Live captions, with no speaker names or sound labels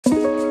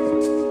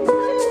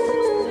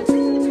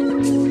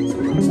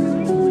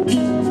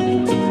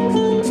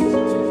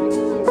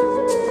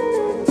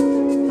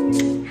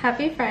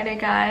Friday,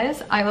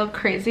 guys. I look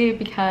crazy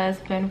because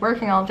I've been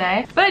working all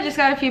day, but I just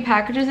got a few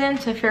packages in,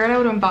 so I figured I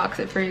would unbox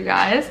it for you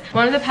guys.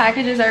 One of the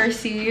packages I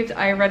received,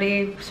 I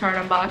already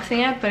started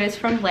unboxing it, but it's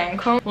from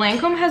Lancome.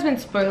 Lancome has been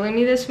spoiling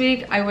me this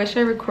week. I wish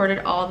I recorded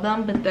all of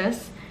them, but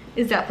this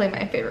is definitely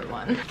my favorite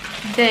one.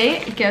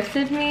 They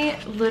gifted me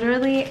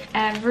literally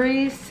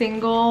every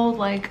single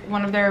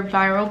one of their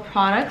viral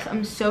products.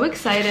 I'm so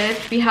excited.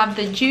 We have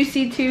the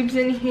Juicy Tubes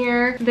in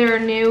here, their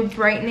new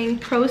brightening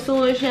pro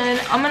solution.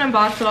 I'm gonna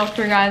unbox it all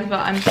for you guys,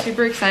 but I'm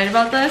super excited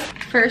about this.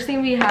 First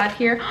thing we had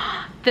here,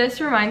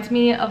 this reminds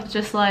me of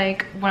just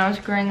like when I was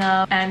growing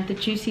up and the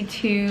Juicy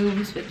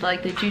Tubes with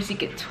like the Juicy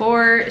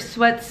Couture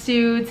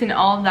sweatsuits and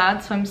all of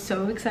that. So I'm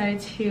so excited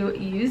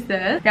to use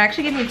this. They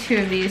actually gave me two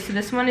of these. So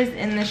this one is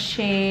in the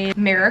shade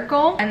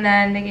Miracle. And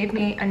then they gave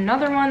me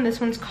another one. This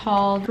one's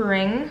called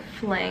Spring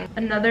Fling.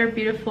 Another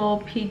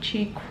beautiful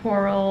peachy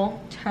coral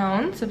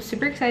tone. So I'm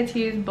super excited to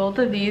use both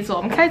of these. Well,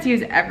 I'm excited to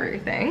use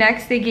everything.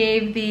 Next, they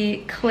gave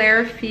the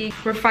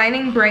Clarifique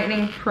Refining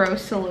Brightening Pro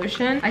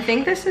Solution. I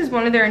think this is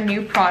one of their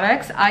new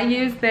products. I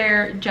use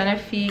their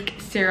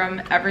Genifique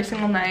serum every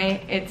single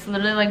night. It's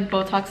literally like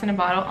Botox in a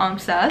bottle. I'm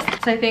obsessed.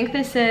 So I think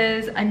this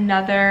is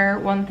another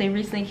one that they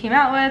recently came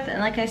out with. And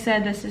like I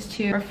said, this is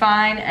to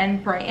refine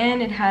and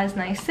brighten. It has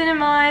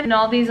niacinamide and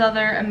all these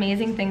other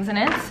amazing things in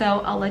it.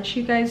 So I'll let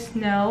you guys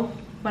know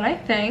what I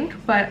think,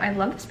 but I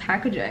love this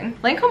packaging.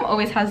 Lancome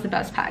always has the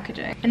best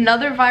packaging.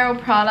 Another viral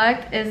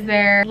product is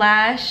their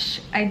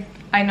Lash, I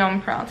know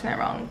I'm pronouncing it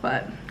wrong,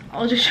 but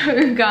I'll just show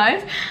you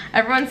guys.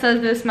 Everyone says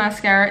this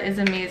mascara is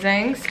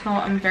amazing, so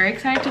I'm very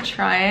excited to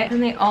try it.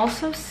 And they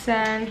also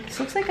sent,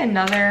 this looks like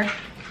another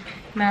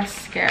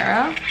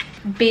mascara,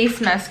 base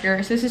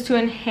mascara. So this is to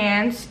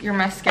enhance your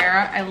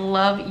mascara. I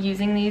love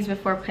using these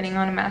before putting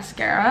on a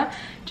mascara,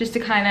 just to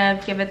kind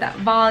of give it that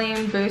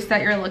volume boost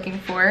that you're looking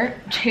for.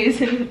 Jay's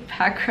in the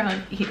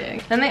background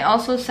eating. Then they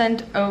also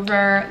sent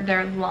over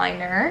their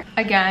liner.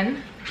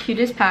 Again,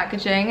 cutest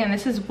packaging, and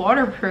this is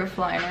waterproof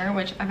liner,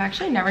 which I've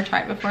actually never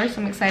tried before,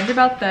 so I'm excited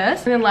about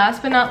this. And then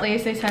last but not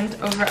least, they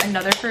sent over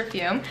another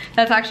perfume.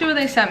 That's actually what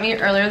they sent me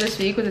earlier this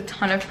week, with a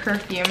ton of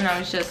perfume, and I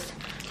was just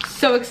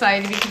so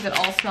excited because it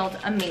all smelled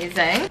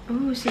amazing.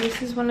 Ooh, so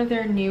this is one of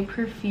their new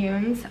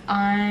perfumes.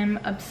 I'm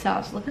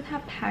obsessed. Look at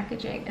that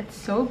packaging. It's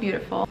so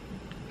beautiful.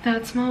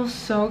 That smells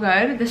so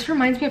good. This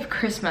reminds me of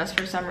Christmas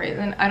for some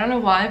reason. I don't know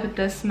why, but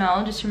this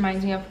smell just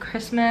reminds me of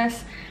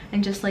Christmas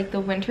and just like the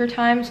winter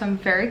time. So I'm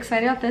very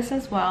excited about this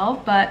as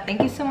well. But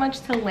thank you so much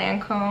to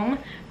Lancome.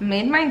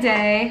 Made my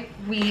day,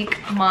 week,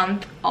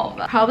 month, all of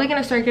that. Probably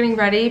gonna start getting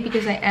ready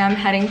because I am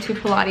heading to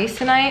Pilates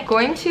tonight.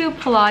 Going to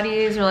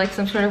Pilates or like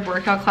some sort of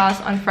workout class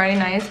on Friday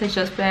nights has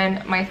just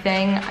been my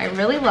thing. I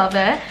really love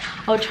it.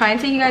 I'll try and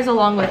take you guys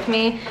along with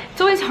me.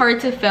 It's always hard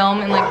to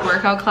film in like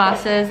workout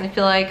classes. I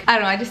feel like, I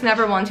don't know, I just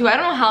never want to. I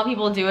don't know how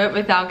people do it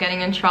without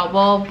getting in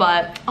trouble,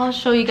 but I'll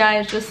show you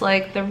guys just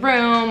like the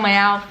room, my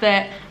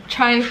outfit.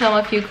 Try and film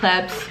a few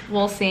clips,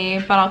 we'll see,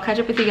 but I'll catch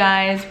up with you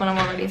guys when I'm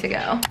all ready to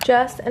go.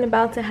 Just and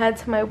about to head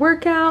to my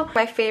workout.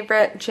 My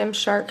favorite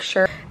Gymshark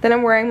shirt. Then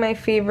I'm wearing my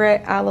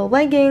favorite Aloe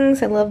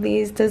leggings. I love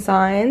these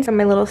designs. And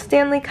my little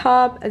Stanley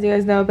cup. As you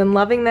guys know, I've been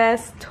loving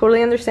this.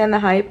 Totally understand the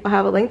hype. I'll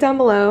have a link down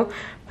below.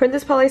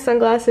 Princess Polly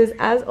sunglasses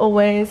as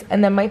always,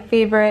 and then my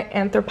favorite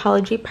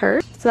Anthropology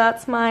purse. So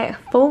that's my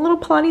full little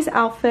Pilates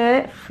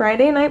outfit.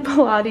 Friday night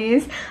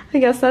Pilates. I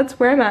guess that's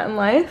where I'm at in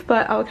life,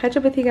 but I'll catch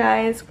up with you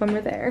guys when we're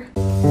there.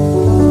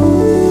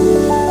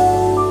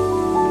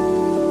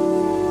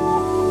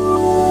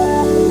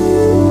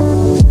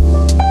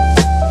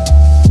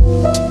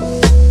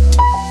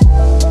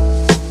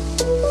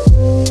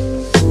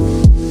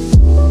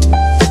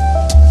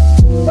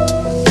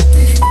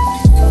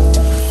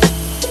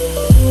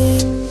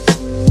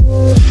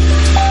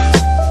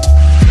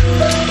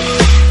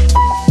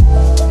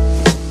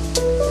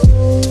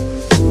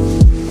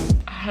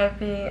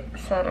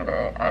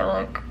 Saturday. I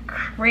look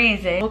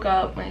crazy. Woke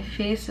up, my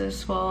face is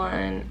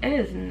swollen. It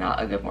is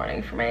not a good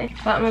morning for me.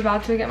 But I'm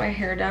about to get my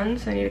hair done,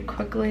 so I need to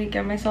quickly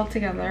get myself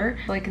together.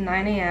 Like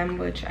 9 a.m,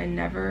 which I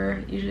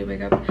never usually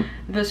wake up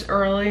this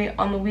early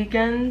on the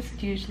weekends.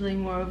 It's usually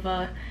more of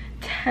a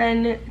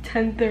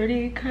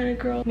 10:30 kind of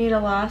girl. Made a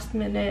last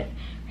minute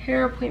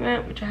hair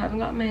appointment, which I haven't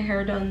gotten my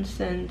hair done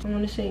since I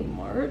want to say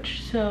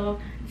March, so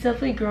it's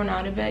definitely grown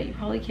out a bit. You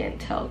probably can't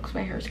tell because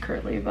my hair is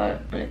curly,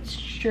 but it's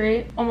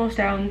straight almost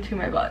down to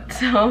my butt.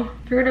 So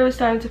figured it was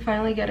time to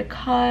finally get a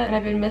cut, and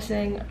I've been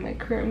missing my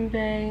curtain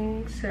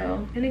bangs, so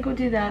I'm gonna go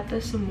do that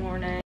this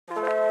morning.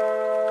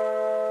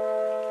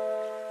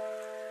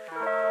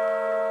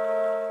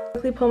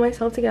 Quickly pull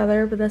myself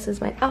together, but this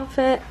is my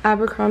outfit: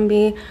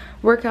 Abercrombie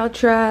workout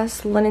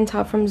dress, linen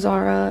top from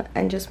Zara,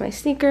 and just my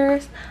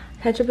sneakers.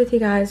 Catch up with you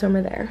guys when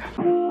we're there.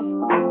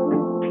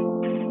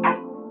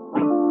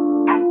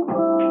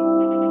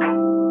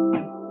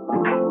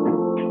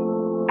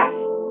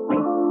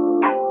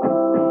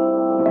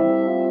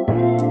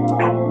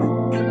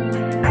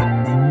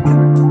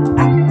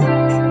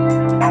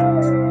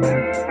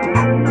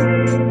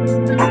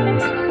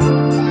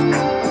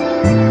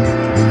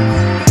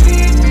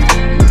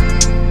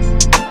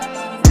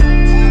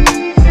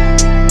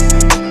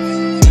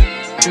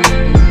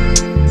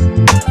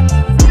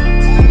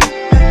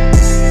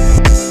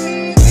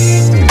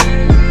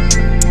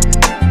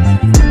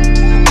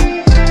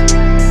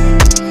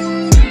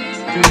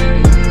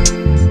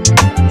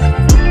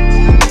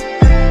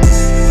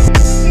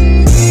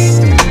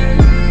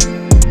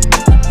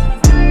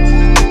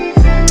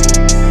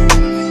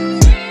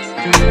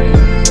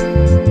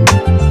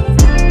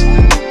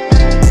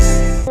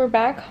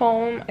 back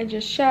home. I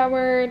just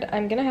showered.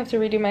 I'm gonna have to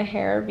redo my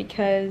hair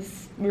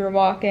because we were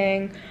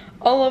walking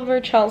all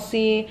over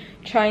Chelsea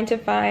trying to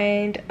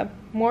find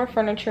more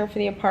furniture for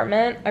the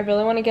apartment. I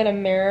really want to get a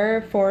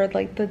mirror for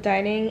like the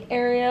dining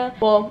area,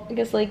 well, I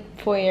guess like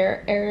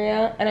foyer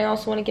area, and I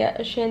also want to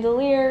get a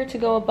chandelier to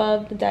go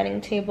above the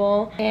dining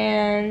table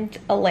and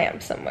a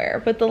lamp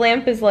somewhere, but the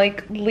lamp is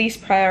like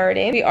least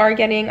priority. We are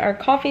getting our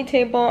coffee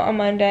table on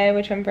Monday,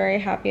 which I'm very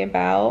happy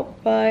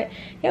about, but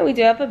yeah, we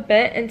do have a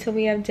bit until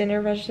we have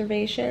dinner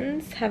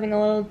reservations, having a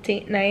little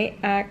date night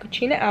at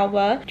Cucina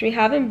Alba, which we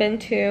haven't been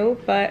to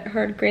but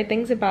heard great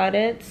things about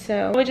it.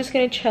 So we're just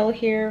gonna chill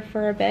here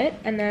for a bit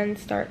and then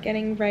start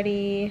getting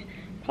ready,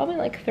 probably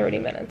like 30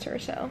 minutes or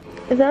so.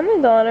 Is that my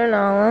daughter,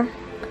 Nala?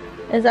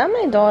 Is that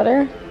my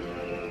daughter?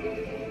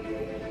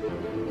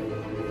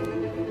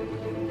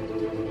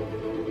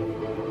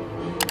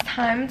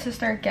 Time to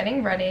start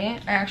getting ready.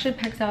 I actually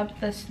picked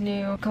up this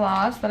new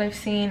gloss that I've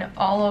seen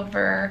all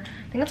over.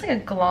 I think it's like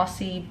a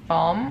glossy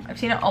balm. I've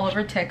seen it all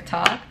over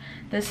TikTok.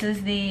 This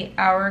is the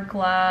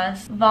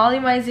Hourglass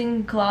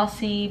Volumizing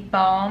Glossy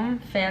Balm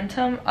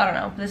Phantom. I don't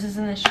know. This is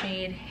in the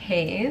shade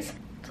Haze.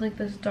 It's like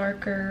this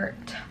darker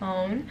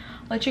tone.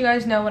 I'll let you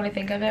guys know what I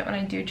think of it when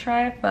I do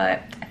try it,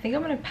 but I think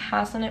I'm gonna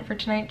pass on it for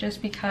tonight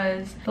just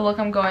because the look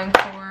I'm going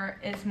for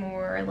is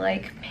more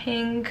like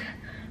pink,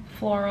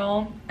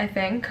 floral, I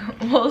think.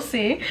 We'll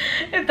see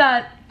if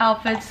that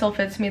outfit still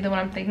fits me, the one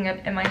I'm thinking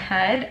of in my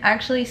head.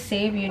 Actually,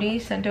 Say Beauty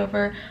sent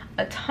over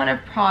a ton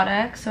of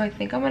products, so I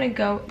think I'm gonna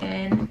go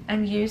in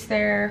and use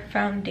their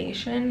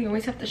foundation. You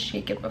always have to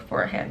shake it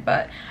beforehand,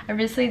 but I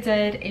recently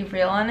did a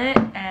reel on it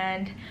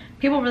and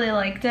people really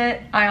liked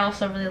it. I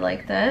also really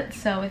liked it,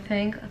 so I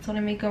think that's what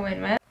I may go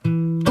in with.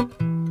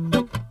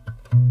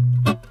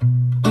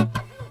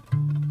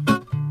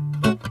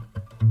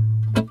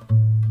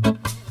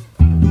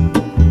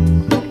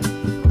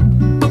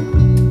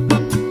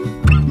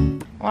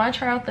 I want to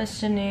try out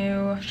this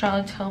new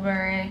Charlotte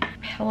Tilbury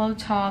Pillow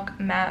Talk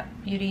Matte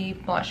Beauty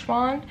Blush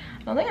Wand.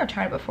 I don't think I've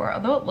tried it before,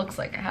 although it looks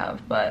like I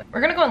have, but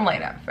we're gonna go in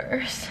light at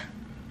first.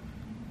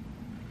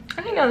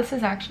 Okay, no, this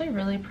is actually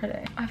really pretty.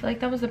 I feel like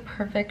that was the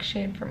perfect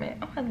shade for me.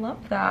 Oh, I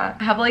love that.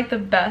 I have like the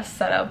best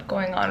setup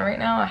going on right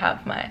now. I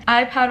have my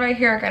iPad right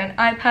here. I got an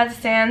iPad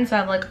stand, so I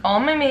have like all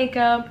my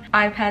makeup,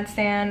 iPad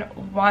stand,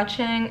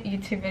 watching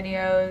YouTube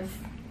videos.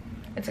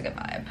 It's a good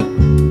vibe.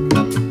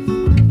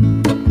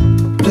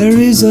 There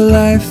is a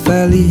life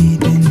I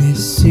lead in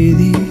this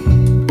city,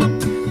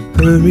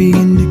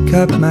 hurrying to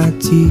cut my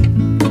teeth.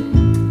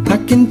 I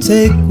can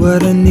take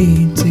what I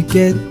need to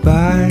get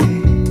by.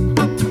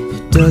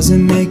 It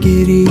doesn't make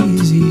it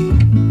easy.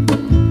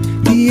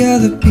 The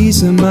other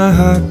piece of my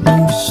heart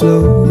moves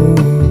slow,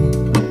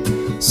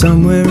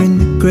 somewhere in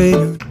the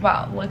greater.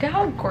 Wow, look at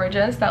how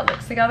gorgeous that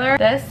looks together.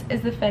 This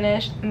is the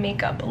finished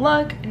makeup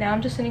look. Now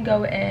I'm just gonna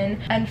go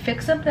in and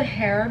fix up the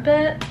hair a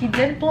bit. He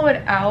did blow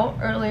it out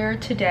earlier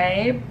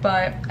today,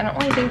 but I don't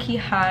really think he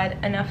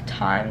had enough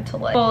time to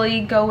like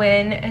fully go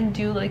in and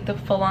do like the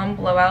full-on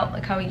blowout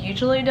like how he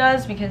usually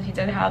does, because he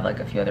did have like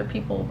a few other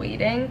people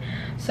waiting.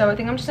 So I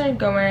think I'm just gonna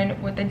go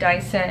in with the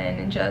Dyson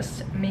and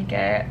just make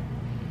it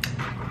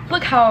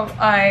look how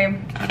I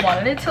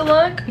wanted it to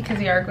look, because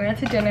we are going out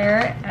to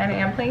dinner and I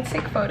am planning to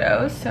take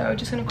photos. So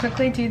just gonna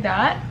quickly do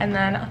that and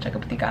then I'll check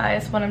up with you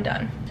guys when I'm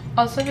done.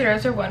 Also, if you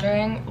guys are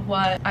wondering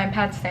what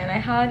iPad stand I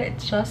had,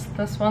 it's just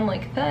this one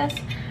like this,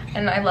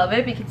 and I love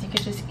it because you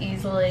could just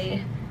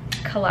easily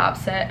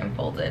collapse it and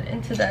fold it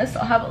into this.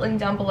 I'll have it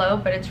linked down below,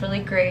 but it's really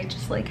great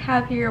just like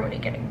have here when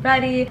you're getting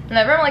ready.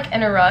 Whenever I'm like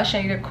in a rush,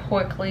 I need to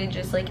quickly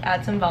just like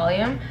add some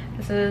volume.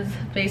 This is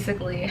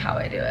basically how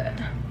I do it.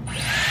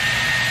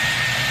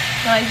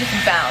 And I just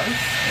bounce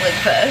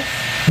like this.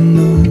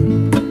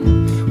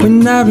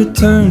 When I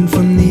return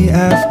from the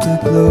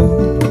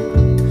afterglow,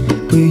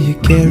 will you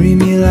carry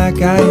me like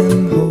I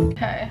am whole?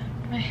 Okay,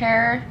 my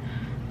hair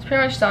is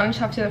pretty much done. Just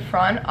have to the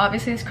front.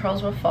 Obviously these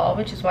curls will fall,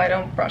 which is why I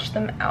don't brush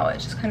them out. I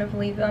just kind of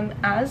leave them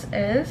as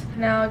is.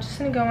 Now just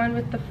gonna go in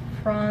with the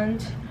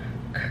front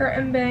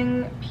curtain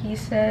bang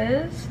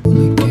pieces.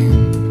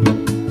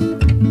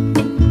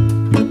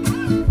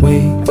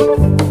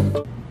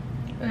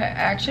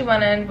 I actually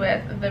went in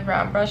with the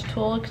round brush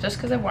tool just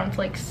because I wanted to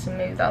like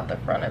smooth out the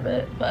front of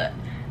it, but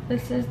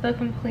this is the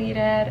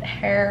completed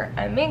hair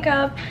and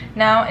makeup.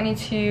 Now I need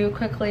to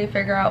quickly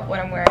figure out what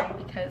I'm wearing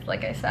because,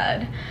 like I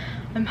said,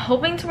 I'm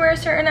hoping to wear a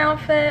certain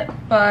outfit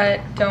but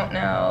don't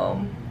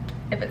know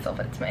if it still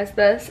fits me.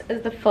 This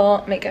is the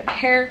full makeup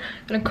hair.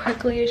 I'm gonna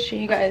quickly show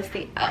you guys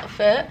the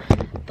outfit.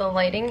 The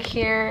lighting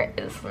here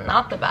is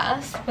not the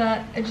best,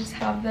 but I just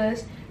have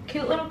this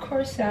cute little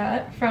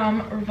corset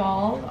from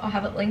Revolve. I'll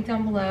have it linked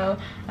down below.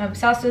 I'm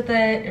obsessed with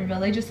it. It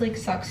really just like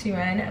sucks you in,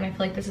 and I feel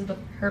like this is the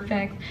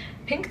perfect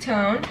pink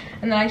tone.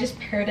 And then I just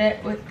paired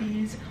it with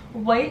these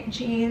white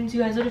jeans.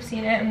 You guys would have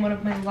seen it in one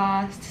of my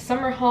last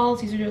summer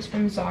hauls. These are just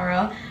from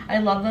Zara. I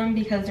love them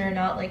because they're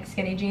not like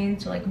skinny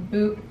jeans or like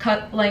boot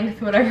cut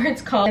length, whatever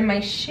it's called. And my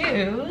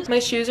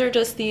shoes are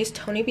just these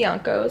Tony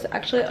Biancos.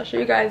 Actually, I'll show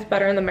you guys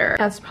better in the mirror.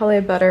 That's probably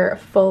a better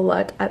full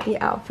look at the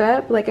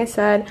outfit. But like I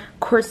said,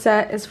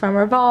 corset is from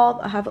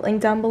Revolve. I'll have it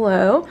linked down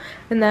below.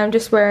 And then I'm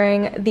just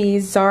wearing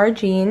these Zara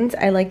jeans.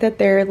 I like that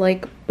they're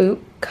like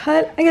boot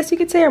cut, I guess you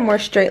could say, or more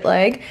straight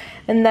leg.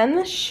 And then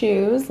the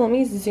shoes, let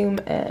me zoom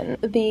in.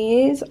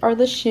 These are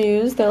the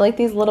shoes. They're like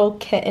these little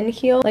kitten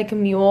heel, like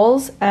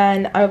mules,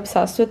 and I'm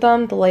obsessed with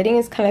them. The lighting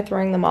is kind of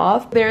throwing them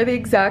off. They're the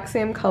exact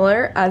same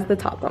color as the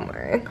top I'm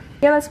wearing.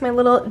 Yeah, that's my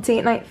little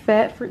date night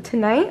fit for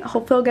tonight.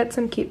 Hopefully I'll get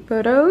some cute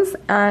photos,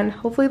 and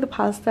hopefully the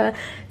pasta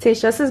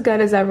tastes just as good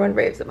as everyone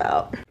raves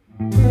about.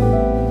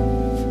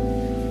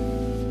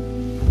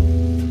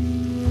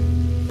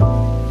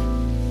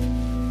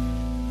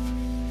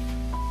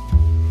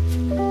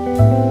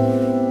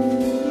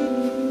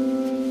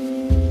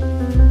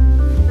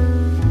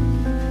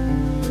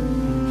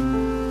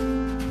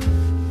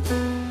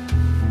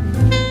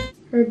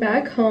 We're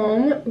back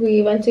home.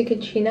 We went to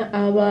Cucina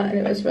Alba and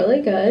it was really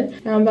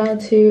good. Now I'm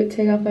about to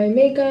take off my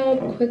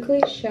makeup,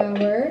 quickly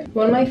shower.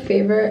 One of my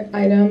favorite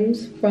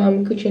items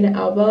from Cucina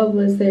Alba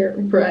was their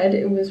bread.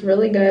 It was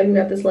really good. We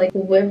got this like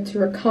whipped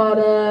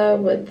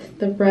ricotta with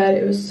the bread.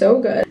 It was so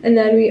good. And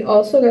then we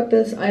also got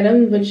this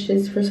item which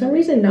is for some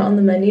reason not on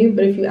the menu,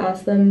 but if you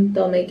ask them,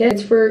 they'll make it.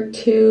 It's for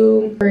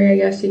two curry, I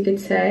guess you could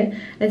say.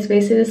 And it's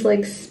basically this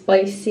like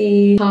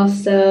spicy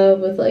pasta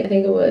with like, I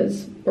think it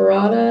was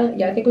burrata.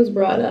 Yeah, I think it was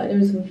burrata, and it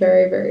was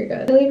very, very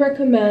good. I highly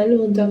recommend.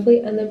 We'll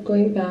definitely end up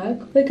going back.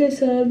 Like I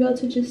said, I'm about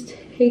to just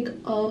take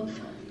off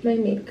my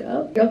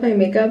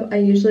makeup. I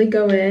usually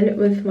go in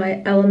with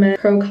my Element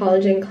Pro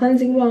Collagen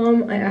Cleansing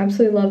Balm. I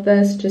absolutely love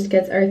this. Just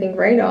gets everything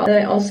right off. And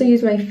I also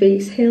use my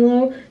face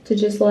halo to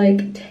just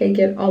like take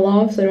it all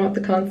off, so I don't have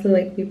to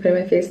constantly like be putting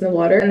my face in the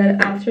water. And then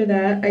after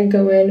that, I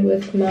go in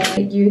with my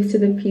Youth to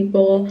the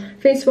People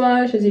face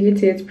wash. As you can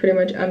see, it's pretty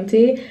much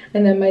empty.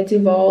 And then my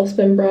Duval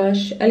spin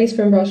brush. Any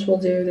spin brush will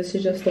do. This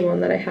is just the one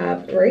that I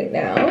have right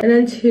now. And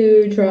then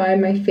to dry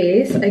my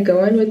face, I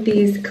go in with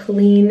these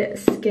Clean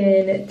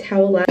Skin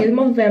towelettes. I get them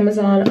off of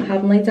Amazon. I'll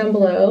have them linked down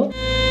below.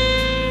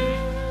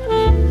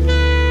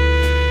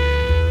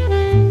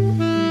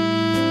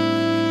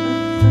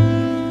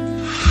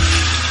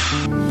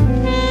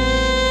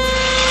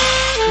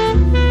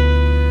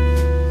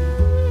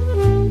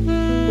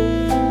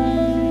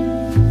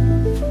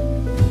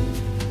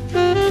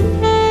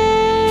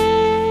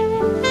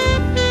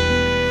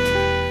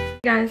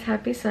 Guys,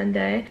 happy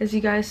Sunday. As you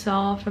guys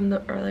saw from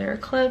the earlier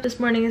clip, this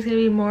morning is gonna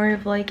be more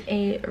of like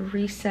a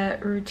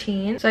reset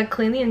routine. So I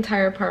cleaned the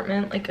entire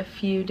apartment like a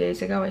few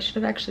days ago. I should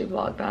have actually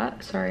vlogged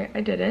that. Sorry,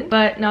 I didn't.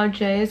 But now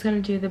Jay is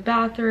gonna do the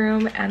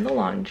bathroom and the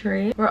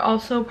laundry. We're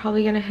also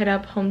probably gonna hit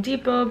up Home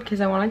Depot because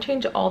I want to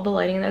change all the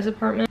lighting in this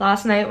apartment.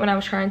 Last night when I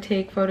was trying to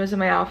take photos of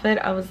my outfit,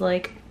 I was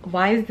like,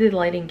 why is the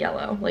lighting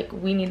yellow? Like,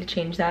 we need to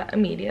change that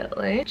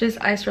immediately. Just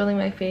ice rolling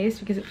my face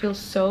because it feels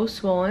so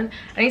swollen.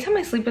 Anytime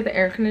I sleep with the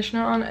air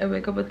conditioner on, I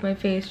wake up with my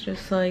face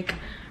just like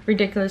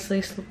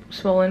ridiculously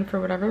swollen for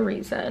whatever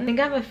reason. I think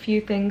I have a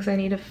few things I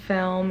need to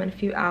film and a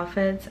few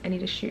outfits I need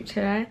to shoot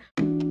today.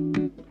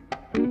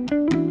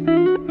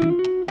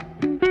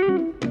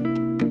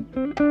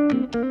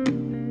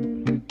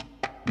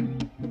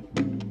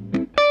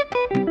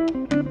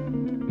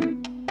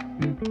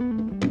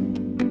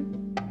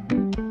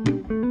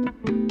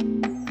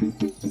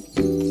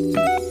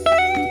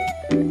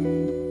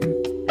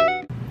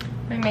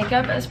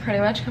 Makeup is pretty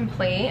much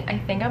complete. I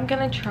think I'm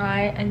gonna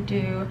try and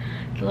do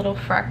the little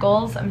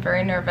freckles. I'm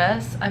very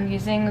nervous. I'm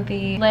using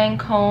the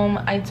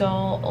Lancome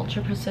Idol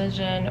Ultra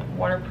Precision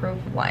Waterproof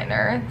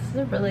Liner. This is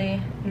a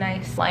really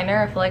nice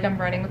liner. I feel like I'm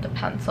writing with a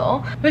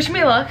pencil. Wish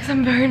me luck because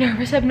I'm very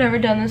nervous. I've never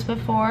done this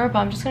before, but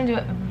I'm just gonna do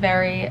it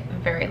very,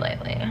 very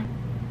lightly.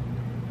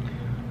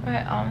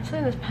 Alright,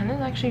 honestly, this pen is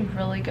actually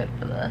really good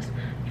for this.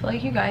 I feel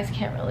like you guys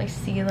can't really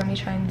see. Let me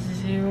try and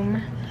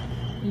zoom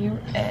you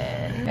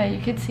in. Yeah, you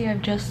can see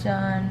I've just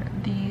done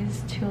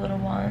these two little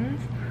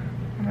ones.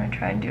 I'm gonna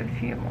try and do a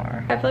few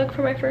more. I feel like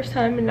for my first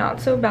time,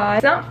 not so bad.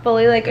 It's not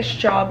fully like a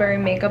strawberry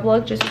makeup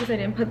look just because I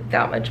didn't put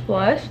that much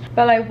blush,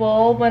 but I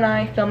will when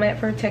I film it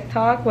for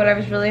TikTok. What I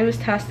was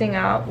testing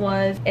out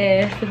was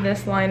if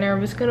this liner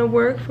was gonna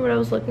work for what I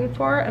was looking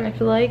for, and I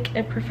feel like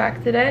it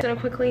perfected it. I'm gonna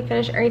quickly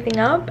finish everything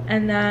up,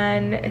 and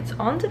then it's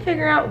on to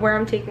figure out where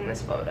I'm taking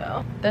this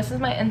photo. This is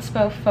my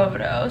inspo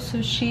photo.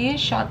 So she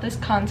shot this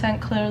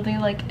content clearly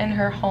like in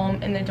her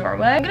home in the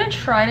doorway. I'm gonna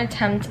try and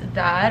attempt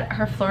that.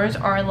 Her floors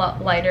are a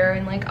lot lighter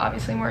and like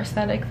obviously more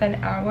aesthetic than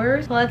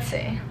ours. Let's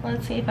see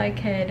if I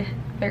could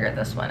figure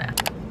this one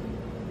out.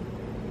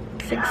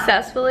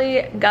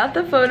 Successfully got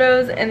the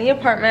photos in the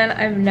apartment.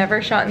 I've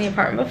never shot in the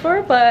apartment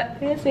before, but I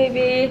guess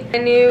maybe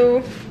a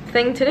new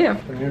thing to do.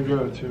 A new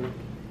go-to.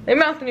 maybe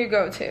not the new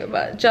go-to,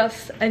 but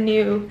just a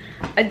new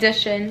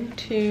addition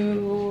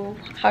to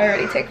how I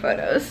already take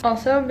photos.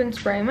 Also, I've been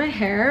spraying my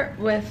hair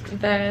with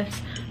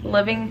this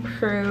Living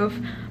Proof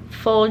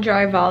full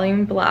dry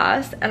volume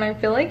blast, and I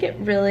feel like it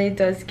really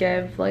does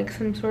give like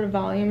some sort of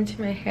volume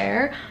to my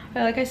hair.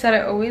 Like I said,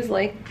 I always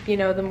like, you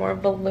know, the more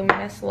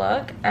voluminous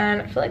look,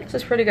 and I feel like this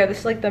is pretty good. This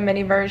is like the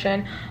mini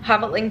version. I'll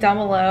have it linked down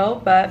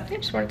below, but I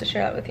just wanted to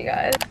share that with you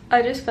guys.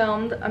 I just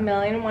filmed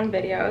 1,000,001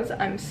 videos.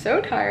 I'm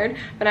so tired,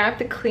 but I have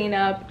to clean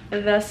up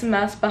this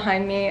mess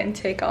behind me and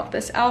take off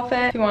this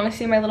outfit. If you want to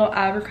see my little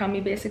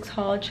Abercrombie basics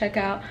haul, check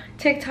out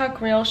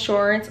TikTok Reel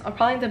Shorts. I'll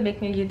probably end up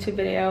making a YouTube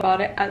video about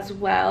it as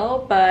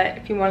well, but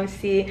if you want to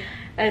see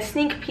a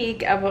sneak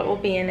peek of what will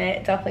be in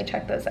it, definitely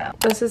check those out.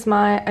 This is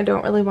my I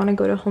don't really want to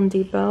go to Home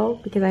Depot,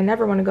 because I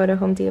never want to go to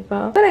Home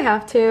Depot, but I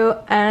have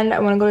to, and I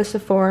want to go to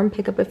Sephora and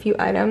pick up a few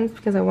items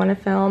because I want to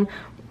film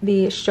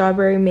the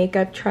strawberry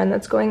makeup trend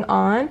that's going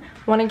on.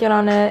 I want to get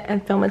on it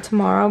and film it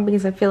tomorrow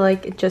because I feel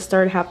like it just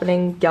started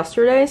happening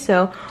yesterday,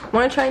 so I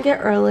want to try and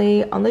get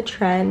early on the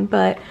trend.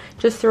 But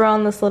just throw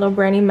on this little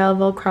Brandy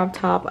Melville crop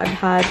top I've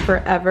had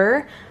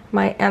forever,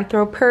 my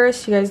Anthro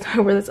purse, you guys know I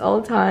wear this all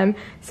the time,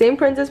 same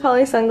Princess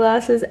Polly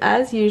sunglasses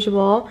as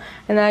usual,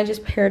 and then I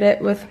just paired it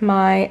with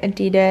my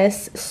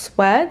Adidas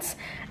sweats,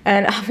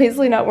 and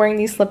obviously not wearing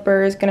these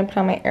slippers, gonna put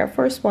on my Air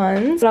Force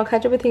Ones, and I'll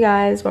catch up with you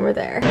guys when we're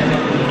there.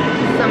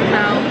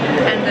 Somehow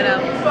ended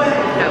up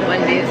at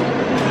Wendy's.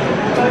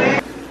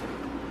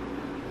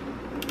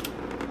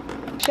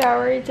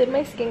 Showered, did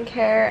my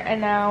skincare, and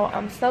now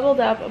I'm snuggled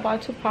up,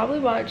 about to probably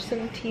watch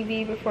some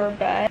TV before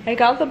bed. I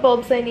got the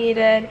bulbs I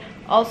needed,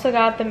 also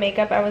got the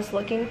makeup I was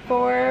looking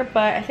for,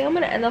 but I think I'm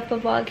gonna end off the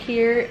vlog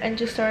here and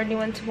just start a new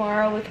one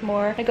tomorrow with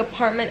more like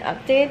apartment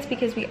updates,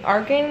 because we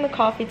are getting the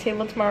coffee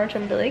table tomorrow, which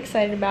I'm really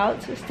excited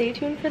about, so stay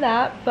tuned for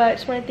that. But I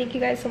just want to thank you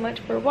guys so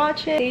much for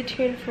watching. Stay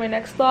tuned for my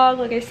next vlog.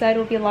 Like I said,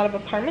 will be a lot of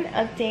apartment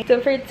updates.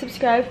 Don't forget to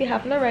subscribe if you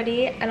haven't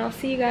already, and I'll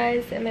see you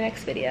guys in my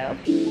next video.